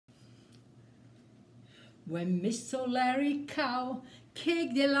When Mr. Larry Cow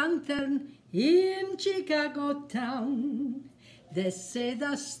kicked the lantern in Chicago town, they say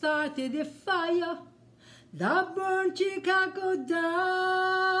that started the fire that burned Chicago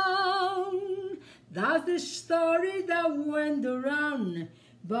down. That's the story that went around,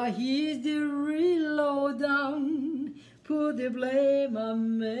 but here's the real lowdown. Put the blame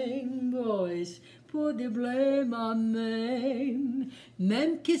on Maine, boys. Put the blame on Maine.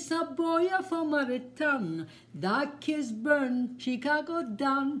 Men kiss a boy from a town. That kiss burned Chicago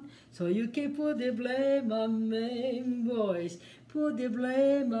down. So you can put the blame on Maine, boys. Put the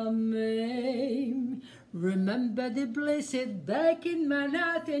blame on Maine. Remember the blizzard back in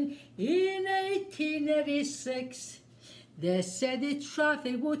Manhattan in 1886. They said the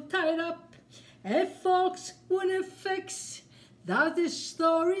traffic would tie up and folks wouldn't fix. That's the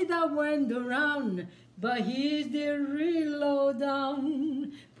story that went around, but here's the real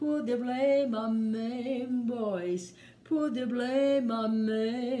lowdown. Put the blame on Maine, boys. Put the blame on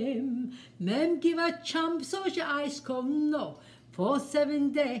Maine. Men give a champ such ice cold no. For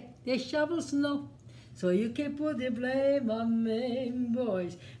 7 days they shovel snow. So you can put the blame on Maine,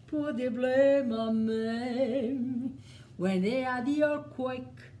 boys. Put the blame on Maine. When they had the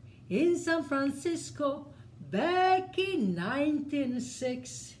earthquake in San Francisco back in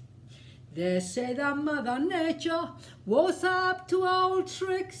 1906, they said that Mother Nature was up to our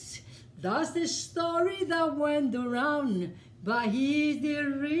tricks. That's the story that went around, but here's the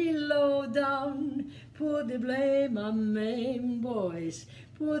real lowdown. Put the blame on Maine, boys.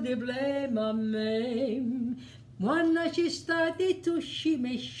 Put the blame on Maine. One night she started to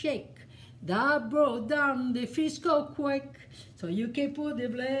shimmy shake. That brought down the Frisco quake. So you can put the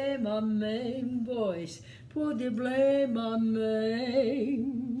blame on Maine, boys. Put the blame on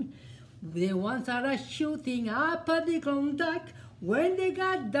Maine. They once had a shooting up at the Klondike when they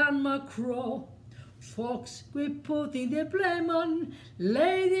got done McCraw. Folks, we putting the blame on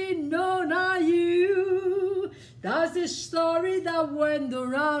Lady Nona you. That's the story that went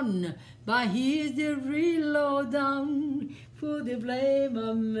around, but here's the real lowdown. Put the blame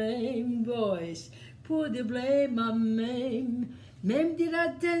on Maine, boys. Put the blame on Maine. Maine did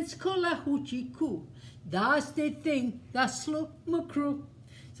a dance called a hoochie coo. That's the thing that slow my crew.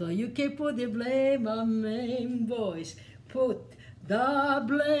 So you can put the blame on Maine, boys. Put the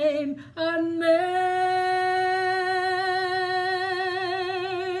blame on Maine.